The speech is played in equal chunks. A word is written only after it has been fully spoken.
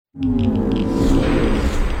Welcome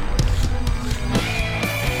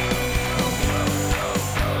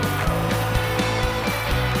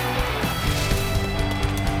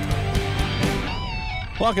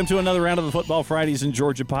to another round of the Football Fridays in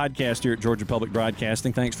Georgia podcast here at Georgia Public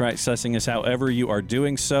Broadcasting. Thanks for accessing us however you are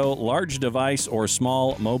doing so, large device or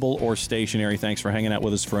small, mobile or stationary. Thanks for hanging out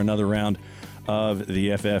with us for another round of the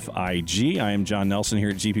FFIG. I am John Nelson here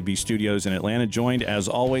at GPB Studios in Atlanta, joined as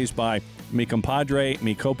always by mi compadre,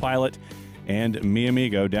 mi co-pilot, and mi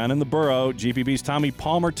amigo down in the borough, GPB's Tommy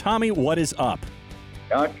Palmer. Tommy, what is up?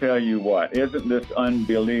 I'll tell you what, isn't this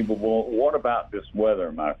unbelievable? What about this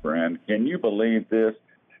weather, my friend? Can you believe this?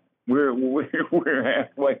 We're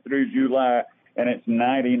halfway through July, and it's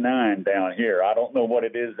 99 down here. I don't know what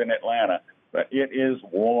it is in Atlanta, but it is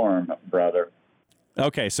warm, brother.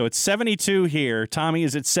 Okay, so it's 72 here. Tommy,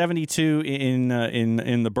 is it 72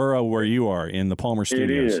 in the borough where you are, in the Palmer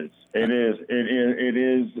Studios? It is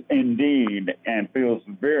indeed, and feels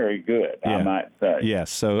very good, yeah. I might say. Yes,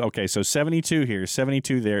 so 72 here,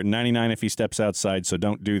 72 there, 99 if he steps outside, so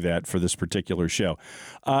don't do that for this particular show.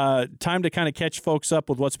 Time to kind of catch folks up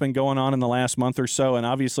with what's been going on in the last month or so, and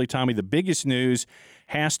obviously, Tommy, the biggest news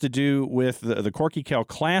has to do with the Corky Kell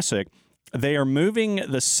Classic. They are moving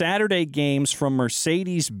the Saturday games from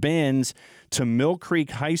Mercedes-Benz to Mill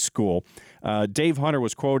Creek High School. Dave Hunter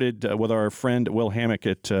was quoted with our friend Will Hammock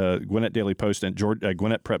at Gwinnett Daily Post and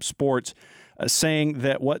Gwinnett Prep Sports saying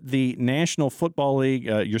that what the National Football League,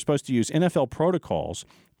 you're supposed to use NFL protocols.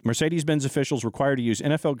 Mercedes-Benz officials required to use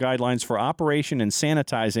NFL guidelines for operation and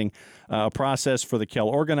sanitizing, a process for the Kell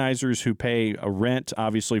organizers who pay a rent,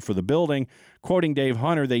 obviously, for the building. Quoting Dave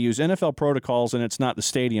Hunter, they use NFL protocols, and it's not the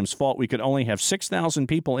stadium's fault. We could only have 6,000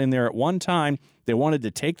 people in there at one time. They wanted to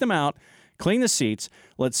take them out, clean the seats,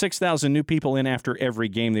 let 6,000 new people in after every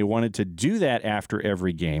game. They wanted to do that after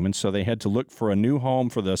every game, and so they had to look for a new home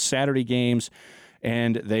for the Saturday games,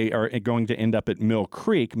 and they are going to end up at Mill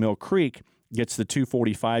Creek. Mill Creek gets the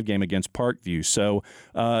 2:45 game against Parkview. So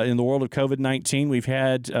in the world of COVID-19, we've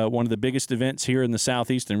had one of the biggest events here in the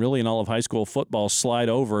Southeast and really in all of high school football slide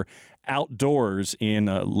over outdoors in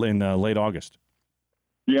late August.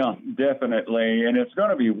 Yeah, definitely. And it's going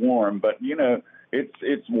to be warm, but, you know,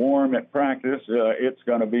 it's warm at practice. It's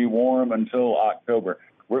going to be warm until October.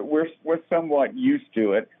 We're somewhat used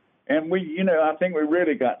to it. And I think we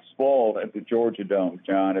really got spoiled at the Georgia Dome,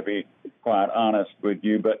 John, to be quite honest with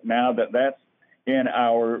you. But now that that's in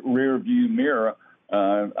our rearview mirror,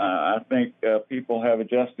 I think people have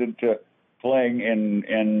adjusted to playing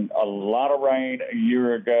in a lot of rain a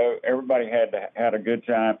year ago. Everybody had a good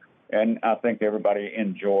time, and I think everybody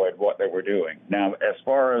enjoyed what they were doing. Now, as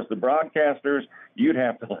far as the broadcasters, you'd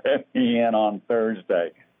have to let me in on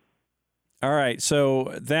Thursday. All right,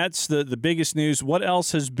 so that's the biggest news. What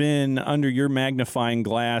else has been under your magnifying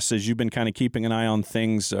glass as you've been kind of keeping an eye on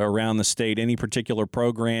things around the state? Any particular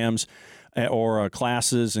programs or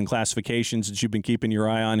classes and classifications that you've been keeping your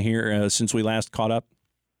eye on here since we last caught up?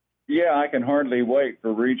 Yeah, I can hardly wait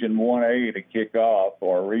for Region 1A to kick off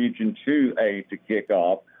or Region 2A to kick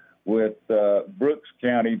off with Brooks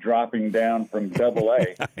County dropping down from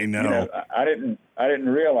AA. I know. I didn't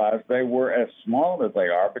realize they were as small as they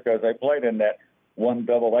are because they played in that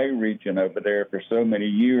 1AA region over there for so many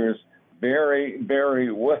years, very,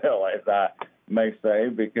 very well, as I may say,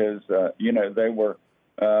 because they were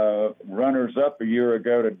runners-up a year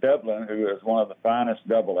ago to Dublin, who is one of the finest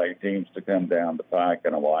AA teams to come down the pike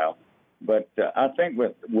in a while. But I think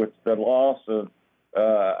with the loss of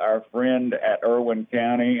our friend at Irwin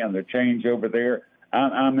County and the change over there,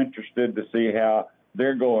 I'm interested to see how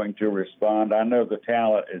they're going to respond. I know the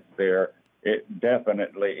talent is there. It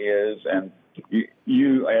definitely is. And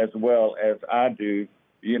you as well as I do,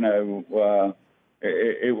 it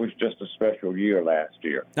was just a special year last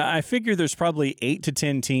year. Now, I figure there's probably 8 to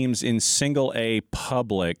 10 teams in Single A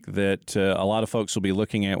Public that a lot of folks will be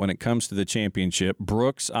looking at when it comes to the championship.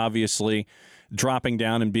 Brooks, obviously, dropping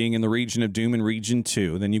down and being in the region of Doom in Region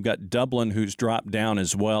 2. Then you've got Dublin, who's dropped down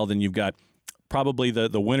as well. Then you've got probably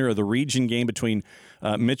the winner of the region game between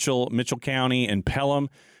Mitchell County and Pelham.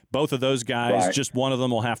 Both of those guys, right. Just one of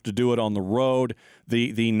them will have to do it on the road.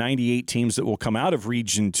 The 98 teams that will come out of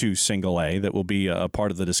Region 2 Single A that will be a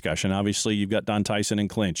part of the discussion. Obviously, you've got Don Tyson and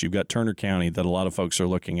Clinch. You've got Turner County that a lot of folks are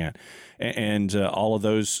looking at. And all of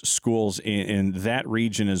those schools in that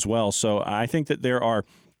region as well. So I think that there are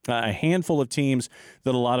a handful of teams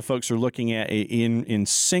that a lot of folks are looking at in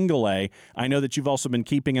Single A. I know that you've also been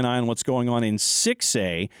keeping an eye on what's going on in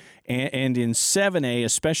 6A and in 7A,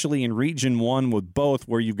 especially in Region 1 with both,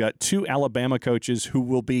 where you've got 2 Alabama coaches who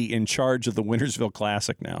will be in charge of the Wintersville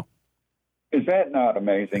Classic now. Is that not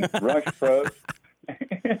amazing? Rush Probst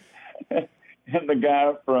and the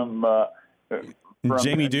guy from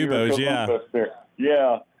Jamie Dubose,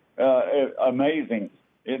 yeah, amazing.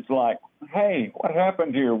 It's like, hey, what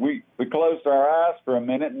happened here? We closed our eyes for a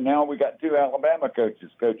minute, and now we got two Alabama coaching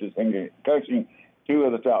two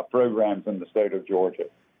of the top programs in the state of Georgia.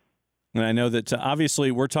 And I know that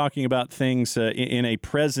obviously we're talking about things in a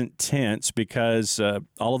present tense because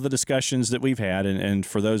all of the discussions that we've had, and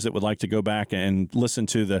for those that would like to go back and listen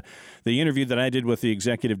to the interview that I did with the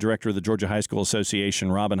executive director of the Georgia High School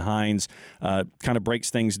Association, Robin Hines, kind of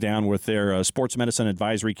breaks things down with their Sports Medicine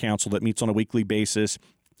Advisory Council that meets on a weekly basis.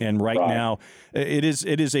 And right now, it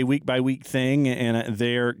is a week-by-week thing, and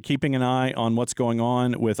they're keeping an eye on what's going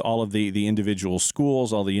on with all of the individual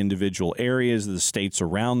schools, all the individual areas, the states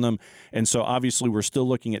around them. And so, obviously, we're still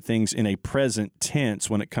looking at things in a present tense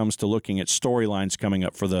when it comes to looking at storylines coming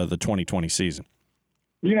up for the 2020 season.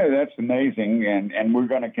 You know, that's amazing, and we're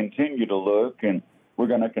going to continue to look, and we're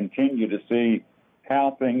going to continue to see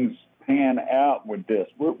how things pan out with this.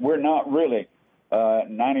 We're not really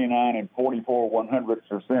 99 and 44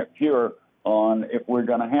 100% pure on if we're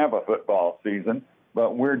going to have a football season,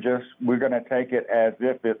 but we're going to take it as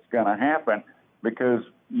if it's going to happen because,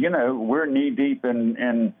 you know, we're knee deep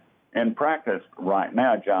in practice right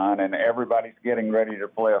now, John, and everybody's getting ready to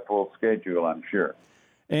play a full schedule, I'm sure.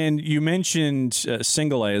 And you mentioned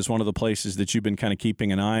Single A as one of the places that you've been kind of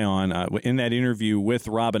keeping an eye on. In that interview with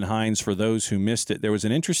Robin Hines, for those who missed it, there was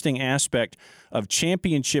an interesting aspect of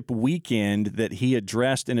championship weekend that he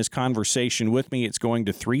addressed in his conversation with me. It's going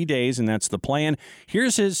to 3 days, and that's the plan.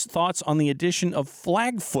 Here's his thoughts on the addition of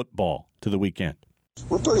flag football to the weekend.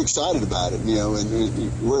 We're pretty excited about it, you know,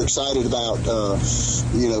 and we're excited about,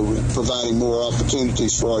 you know, providing more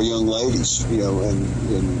opportunities for our young ladies, you know, and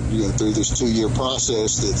you know, through this 2-year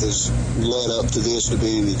process that has led up to this to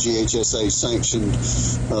being a GHSA sanctioned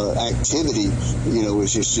activity, you know,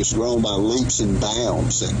 it's just grown by leaps and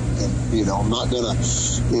bounds. And you know, I'm not going to,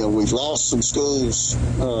 you know, we've lost some schools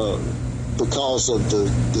because of the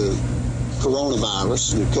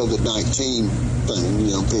coronavirus, the COVID-19 thing.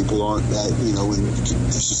 You know, people aren't that, you know, and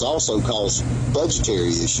this has also caused budgetary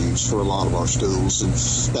issues for a lot of our schools and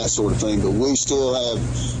that sort of thing. But we still have,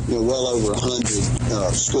 you know, well over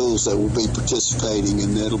 100 schools that will be participating,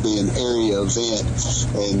 and it'll be an area event.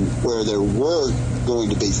 And where there were going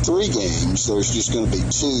to be 3 games, there's just going to be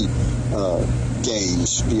 2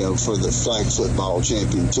 games, you know, for the flag football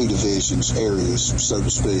champion, 2 divisions areas, so to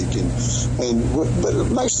speak. But it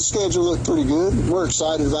makes the schedule look pretty good. We're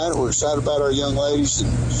excited about it. We're excited about our young ladies,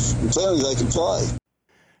 and I'm telling you, they can play.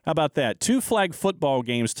 How about that? 2 flag football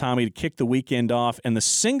games, Tommy, to kick the weekend off, and the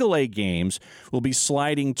Single A games will be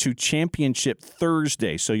sliding to Championship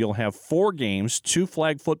Thursday. So you'll have 4 games, 2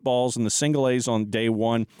 flag footballs and the Single A's on day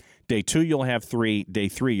 1. Day 2, you'll have 3. Day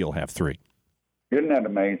 3, you'll have 3. Isn't that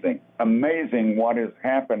amazing? Amazing what is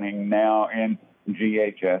happening now in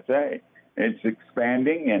GHSA. It's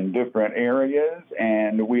expanding in different areas,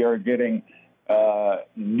 and we are getting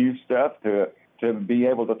new stuff to be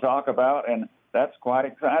able to talk about, and that's quite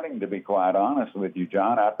exciting, to be quite honest with you,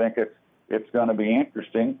 John. I think it's going to be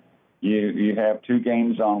interesting. You have 2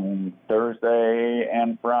 games on Thursday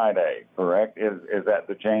and Friday, correct? Is that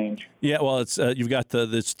the change? Yeah, well, it's you've got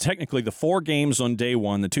it's technically the 4 games on day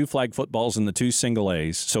 1, the 2 flag footballs and the 2 Single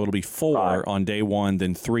A's. So it'll be 4 on day 1,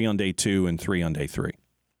 then 3 on day 2, and 3 on day 3.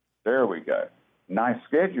 There we go. Nice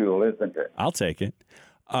schedule, isn't it? I'll take it.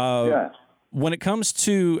 Yeah. When it comes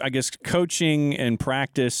to, I guess, coaching and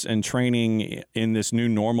practice and training in this new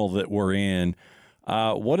normal that we're in,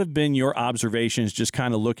 what have been your observations just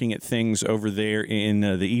kind of looking at things over there in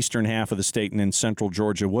the eastern half of the state and in central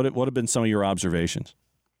Georgia? What have been some of your observations?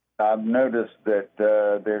 I've noticed that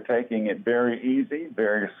they're taking it very easy,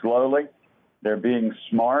 very slowly. They're being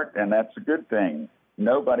smart, and that's a good thing.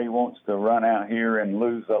 Nobody wants to run out here and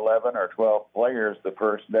lose 11 or 12 players the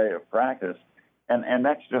first day of practice, and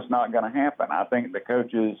that's just not going to happen. I think the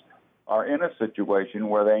coaches are in a situation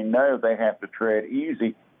where they know they have to tread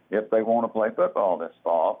easy if they want to play football this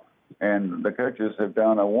fall, and the coaches have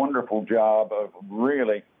done a wonderful job of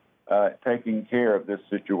really taking care of this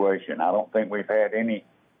situation. I don't think we've had any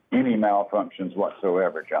malfunctions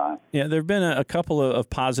whatsoever, John. Yeah, there have been a couple of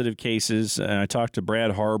positive cases. I talked to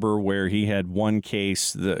Brad Harbor where he had 1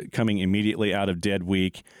 case coming immediately out of dead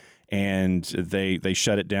week, and they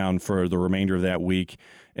shut it down for the remainder of that week.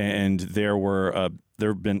 And there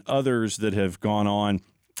have been others that have gone on.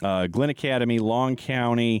 Glenn Academy, Long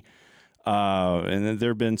County, and then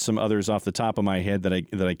there have been some others off the top of my head that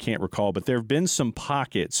I can't recall. But there have been some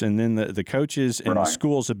pockets, and then the coaches and the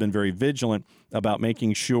schools have been very vigilant about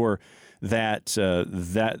making sure that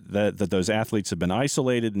that those athletes have been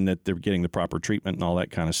isolated and that they're getting the proper treatment and all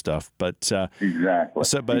that kind of stuff. But exactly.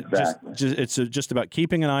 Just it's just about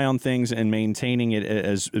keeping an eye on things and maintaining it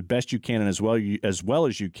as best you can and as well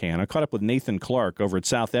as you can. I caught up with Nathan Clark over at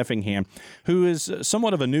South Effingham, who is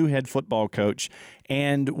somewhat of a new head football coach.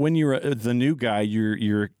 And when you're the new guy,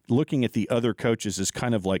 you're looking at the other coaches as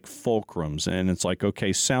kind of like fulcrums, and it's like,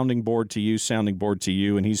 okay, sounding board to you,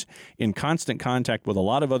 and he's in constant contact with a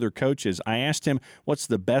lot of other coaches. I asked him what's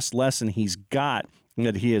the best lesson he's got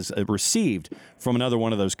that he has received from another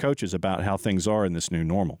one of those coaches about how things are in this new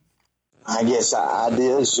normal. I guess the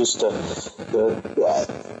idea is just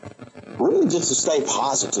really just to stay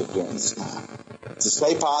positive during this time. To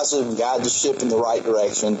stay positive and guide the ship in the right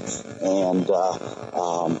direction, and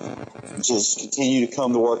just continue to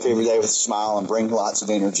come to work every day with a smile and bring lots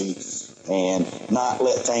of energy, and not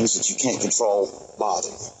let things that you can't control bother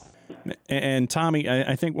you. And Tommy,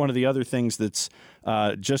 I think one of the other things that's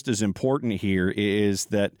just as important here is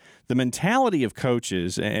that the mentality of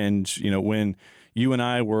coaches, and when you and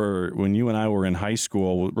I were in high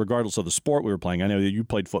school, regardless of the sport we were playing. I know that you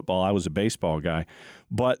played football. I was a baseball guy.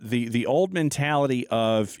 But the old mentality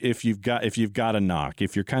of if you've got a knock,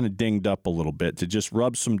 if you're kind of dinged up a little bit, to just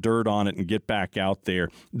rub some dirt on it and get back out there,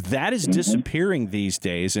 that is disappearing these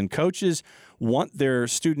days. And coaches want their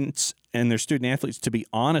students and their student athletes to be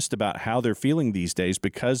honest about how they're feeling these days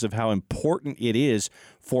because of how important it is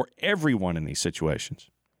for everyone in these situations.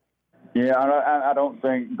 Yeah, I don't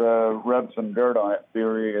think the rub some dirt on it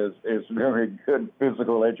theory is very good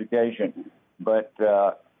physical education. But,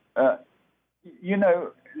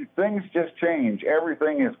 things just change.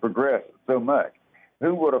 Everything has progressed so much.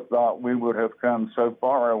 Who would have thought we would have come so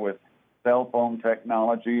far with cell phone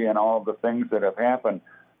technology and all of the things that have happened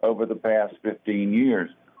over the past 15 years?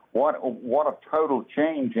 What a total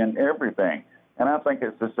change in everything. And I think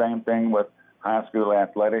it's the same thing with high school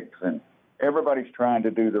athletics, and everybody's trying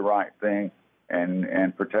to do the right thing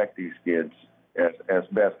and protect these kids as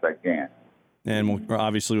best they can. And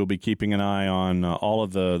we'll be keeping an eye on all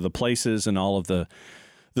of the places and all of the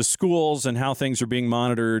schools and how things are being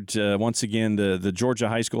monitored. Once again, the Georgia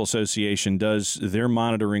High School Association does their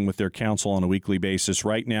monitoring with their council on a weekly basis.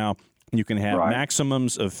 Right now, you can have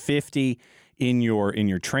maximums of 50 in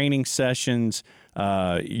your training sessions.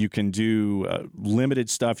 You can do limited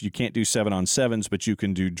stuff. You can't do 7-on-7s, but you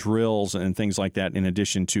can do drills and things like that in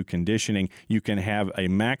addition to conditioning. You can have a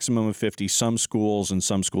maximum of 50. Some schools and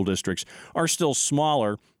some school districts are still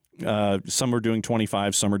smaller. Some are doing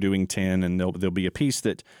 25, some are doing 10, and there'll be a piece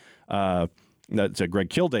that Greg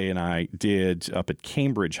Kilday and I did up at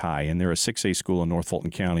Cambridge High, and they're a 6A school in North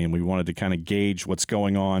Fulton County, and we wanted to kind of gauge what's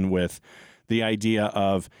going on with the idea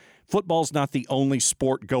of football's not the only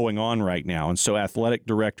sport going on right now, and so athletic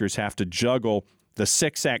directors have to juggle the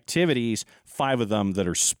 6 activities, 5 of them that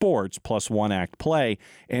are sports, plus 1 act play,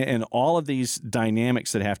 and all of these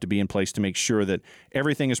dynamics that have to be in place to make sure that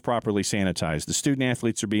everything is properly sanitized, the student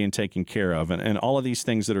athletes are being taken care of, and all of these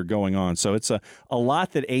things that are going on. So it's a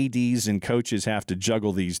lot that ADs and coaches have to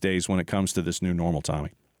juggle these days when it comes to this new normal,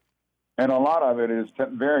 Tommy. And a lot of it is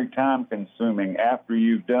very time-consuming. After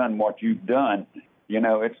you've done what you've done,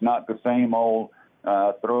 it's not the same old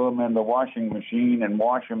throw them in the washing machine and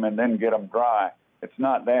wash them and then get them dry. It's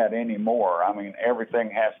not that anymore. I mean,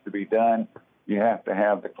 everything has to be done. You have to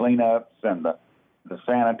have the cleanups and the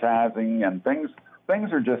sanitizing, and things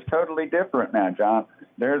are just totally different now, John.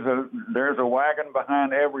 There's a wagon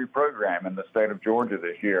behind every program in the state of Georgia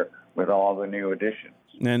this year with all the new additions.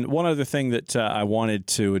 And one other thing that I wanted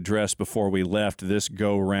to address before we left this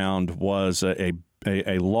go-round was a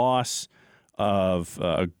loss of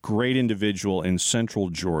a great individual in central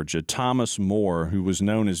Georgia. Thomas Moore, who was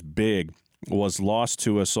known as Big, was lost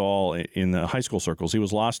to us all in the high school circles. He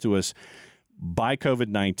was lost to us by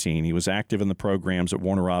COVID-19. He was active in the programs at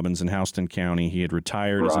Warner Robins in Houston County. He had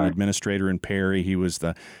retired as an administrator in Perry. He was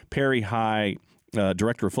the Perry High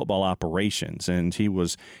director of football operations, and he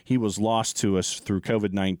was lost to us through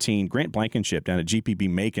COVID-19. Grant Blankenship down at GPB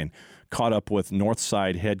Macon caught up with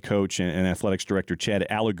Northside head coach and athletics director Chad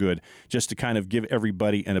Allagood just to kind of give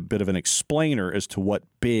everybody a bit of an explainer as to what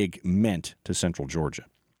Big meant to Central Georgia.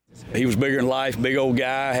 He was bigger than life, big old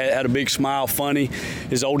guy, had a big smile, funny.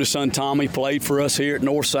 His oldest son, Tommy, played for us here at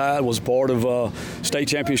Northside, was part of state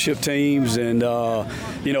championship teams, and,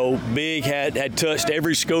 Big had touched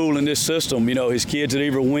every school in this system. His kids had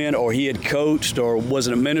either went or he had coached or was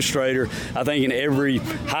an administrator, I think, in every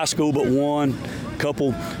high school but one,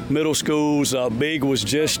 couple middle schools. Big was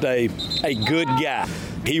just a good guy.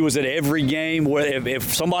 he was at every game. Where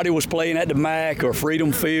if somebody was playing at the MAC or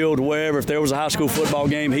Freedom Field, wherever, if there was a high school football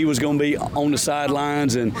game, he was going to be on the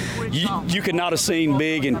sidelines. And you could not have seen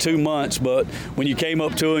Big in 2 months, but when you came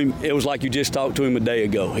up to him, it was like you just talked to him a day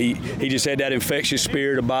ago. He just had that infectious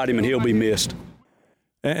spirit about him, and he'll be missed.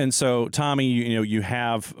 And so, Tommy, you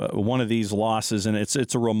have one of these losses, and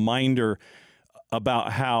it's a reminder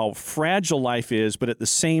about how fragile life is, but at the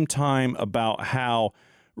same time about how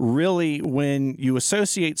really when you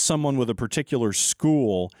associate someone with a particular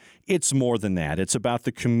school, it's more than that. It's about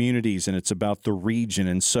the communities and it's about the region.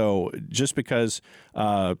 And so just because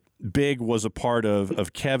Big was a part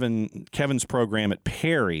of Kevin's program at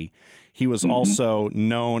Perry, he was also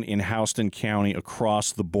known in Houston County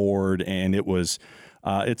across the board, and it was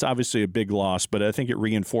it's obviously a big loss, but I think it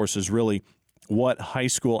reinforces really what high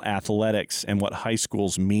school athletics and what high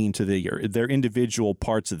schools mean to their individual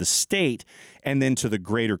parts of the state and then to the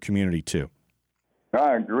greater community too.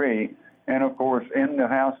 I agree. And, of course, in the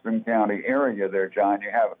Houston County area there, John, you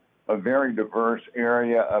have a very diverse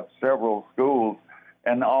area of several schools,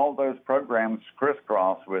 and all those programs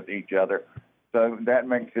crisscross with each other. So that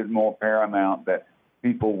makes it more paramount that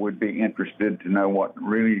people would be interested to know what's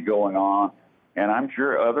really going on. And I'm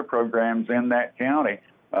sure other programs in that county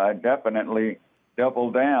definitely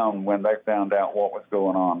doubled down when they found out what was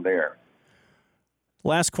going on there.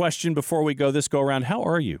 Last question before we go this go around. How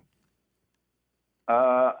are you?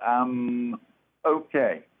 I'm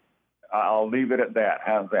okay. I'll leave it at that.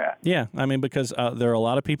 How's that? Yeah, I mean, because there are a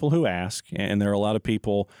lot of people who ask, and there are a lot of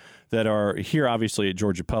people that are here, obviously, at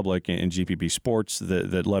Georgia Public and GPB Sports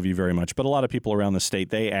that love you very much. But a lot of people around the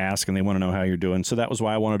state, they ask and they want to know how you're doing. So that was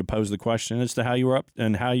why I wanted to pose the question as to how you were up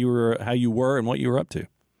and how you were and what you were up to.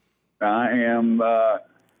 I am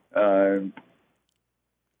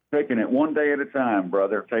taking it one day at a time,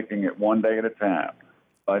 brother. Taking it one day at a time.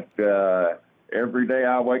 But every day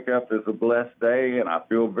I wake up is a blessed day, and I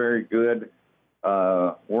feel very good.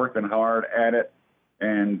 Working hard at it.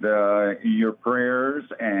 And your prayers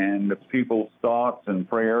and the people's thoughts and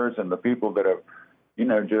prayers and the people that have,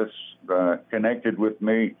 just connected with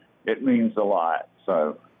me, it means a lot.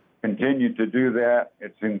 So continue to do that.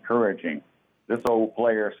 It's encouraging. This old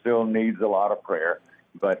player still needs a lot of prayer.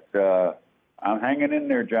 But I'm hanging in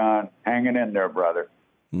there, John. Hanging in there, brother.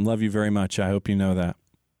 Love you very much. I hope you know that.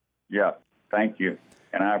 Yeah, thank you.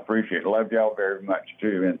 And I appreciate it. Love y'all very much,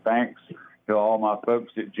 too. And thanks to all my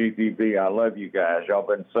folks at GPB. I love you guys. Y'all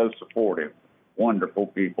been so supportive. Wonderful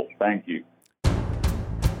people. Thank you.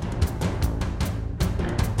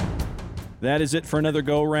 That is it for another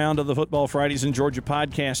go-round of the Football Fridays in Georgia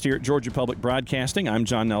podcast here at Georgia Public Broadcasting. I'm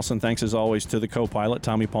John Nelson. Thanks, as always, to the co-pilot,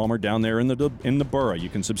 Tommy Palmer, down there in the borough. You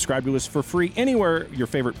can subscribe to us for free anywhere your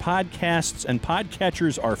favorite podcasts and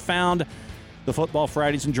podcatchers are found. The Football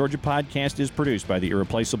Fridays in Georgia podcast is produced by the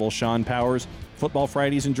irreplaceable Sean Powers. Football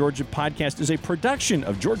Fridays in Georgia podcast is a production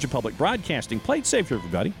of Georgia Public Broadcasting. Play it safe,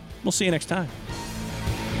 everybody. We'll see you next time.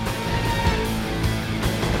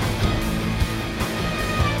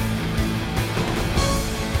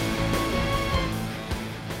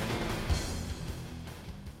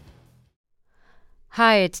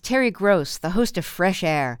 Hi, it's Terry Gross, the host of Fresh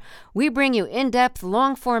Air. We bring you in-depth,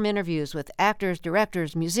 long-form interviews with actors,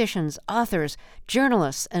 directors, musicians, authors,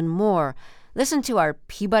 journalists, and more. Listen to our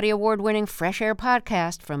Peabody Award-winning Fresh Air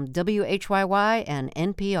podcast from WHYY and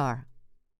NPR.